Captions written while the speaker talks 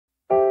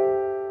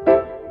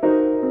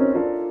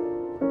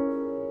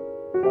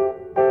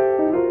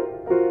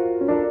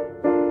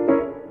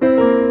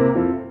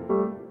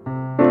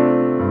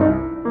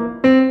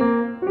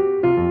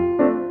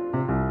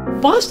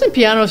Boston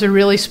pianos are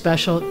really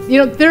special. You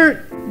know,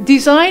 they're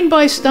designed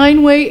by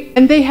Steinway,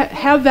 and they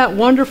have that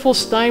wonderful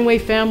Steinway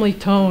family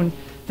tone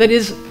that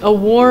is a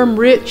warm,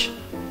 rich,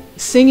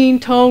 singing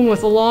tone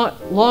with a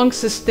long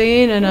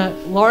sustain and a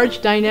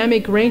large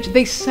dynamic range.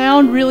 They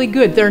sound really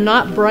good. They're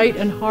not bright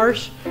and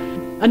harsh.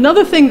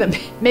 Another thing that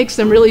makes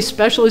them really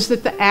special is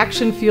that the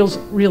action feels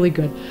really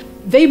good.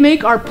 They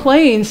make our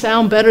playing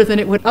sound better than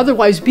it would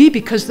otherwise be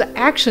because the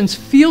actions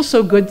feel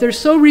so good. They're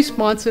so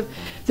responsive.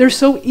 They're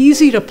so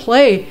easy to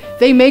play.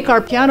 They make our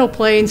piano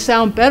playing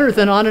sound better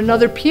than on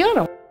another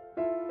piano.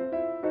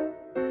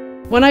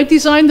 When I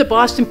designed the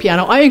Boston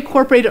piano, I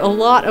incorporated a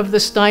lot of the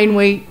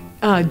Steinway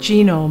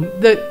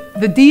genome,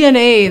 the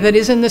DNA that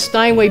is in the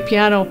Steinway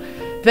piano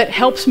that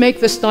helps make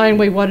the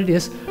Steinway what it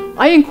is.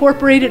 I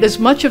incorporated as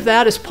much of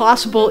that as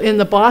possible in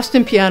the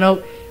Boston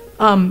piano,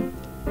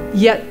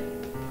 yet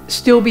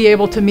still be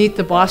able to meet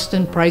the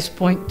Boston price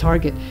point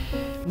target.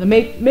 The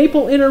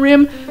maple inner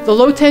rim, the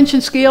low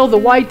tension scale, the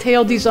wide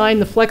tail design,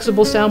 the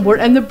flexible soundboard,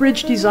 and the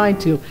bridge design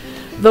too.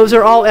 Those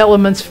are all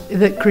elements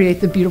that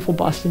create the beautiful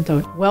Boston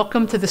tone.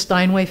 Welcome to the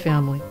Steinway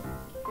family.